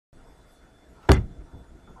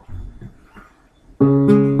Try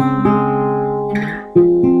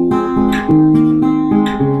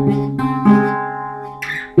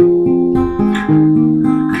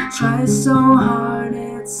so hard,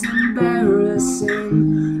 it's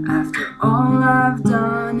embarrassing. After all I've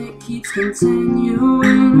done, it keeps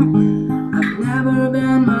continuing. I've never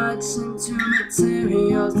been much into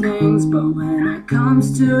material things, but when it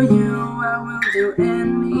comes to you, I will do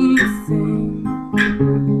anything.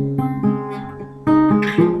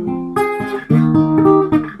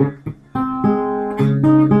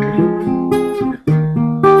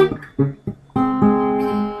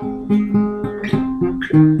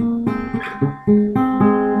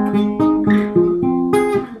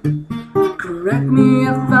 Correct me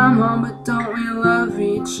if I'm wrong, but don't we love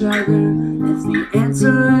each other? If the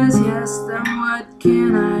answer is yes, then what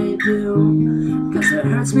can I do? Cause it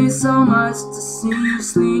hurts me so much to see you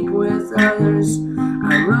sleep with others.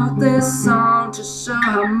 I wrote this song to show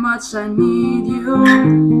how much I need you.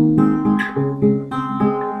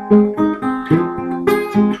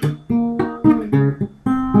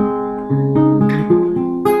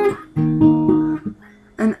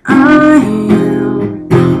 And I am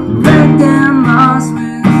wrecked and lost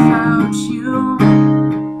without you.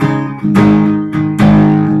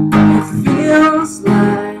 It feels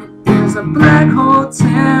like there's a black hole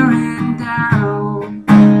tearing down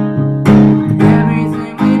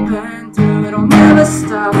everything we've been through. It'll never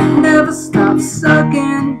stop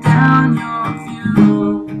sucking down your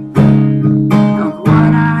view of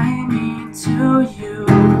what I mean to you.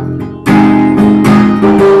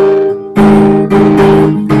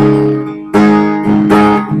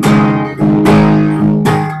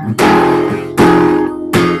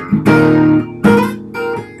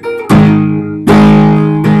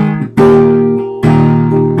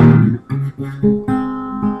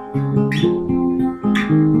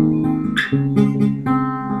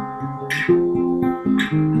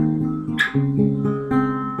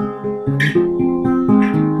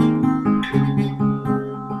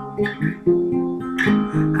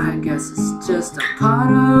 I guess it's just a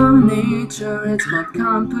part of nature. It's called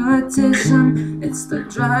competition. It's the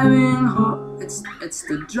driving it's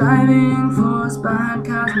the driving force behind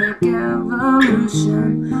cosmic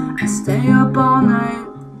evolution. I stay up all night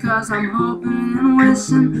cause I'm hoping and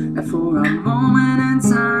wishing that for a moment in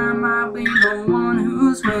time I'll be the one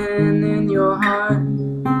who's winning in your heart.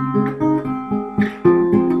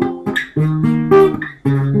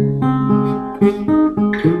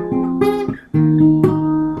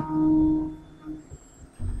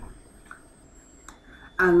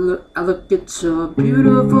 I look at your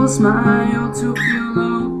beautiful smile to feel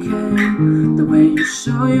okay. The way you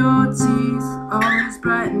show your teeth always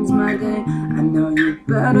brightens my day. I know you're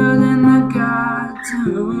better than the God to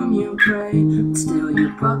whom you pray, but still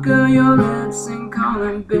you pucker your lips and call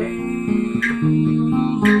him baby.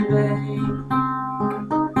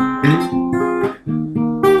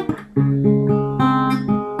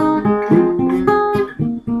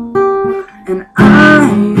 And I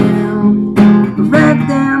am wrecked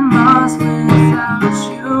and lost without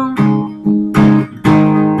you.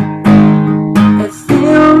 It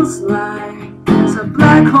feels like there's a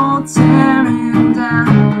black hole tearing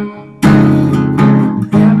down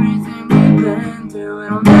everything we've been through.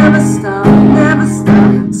 It'll never stop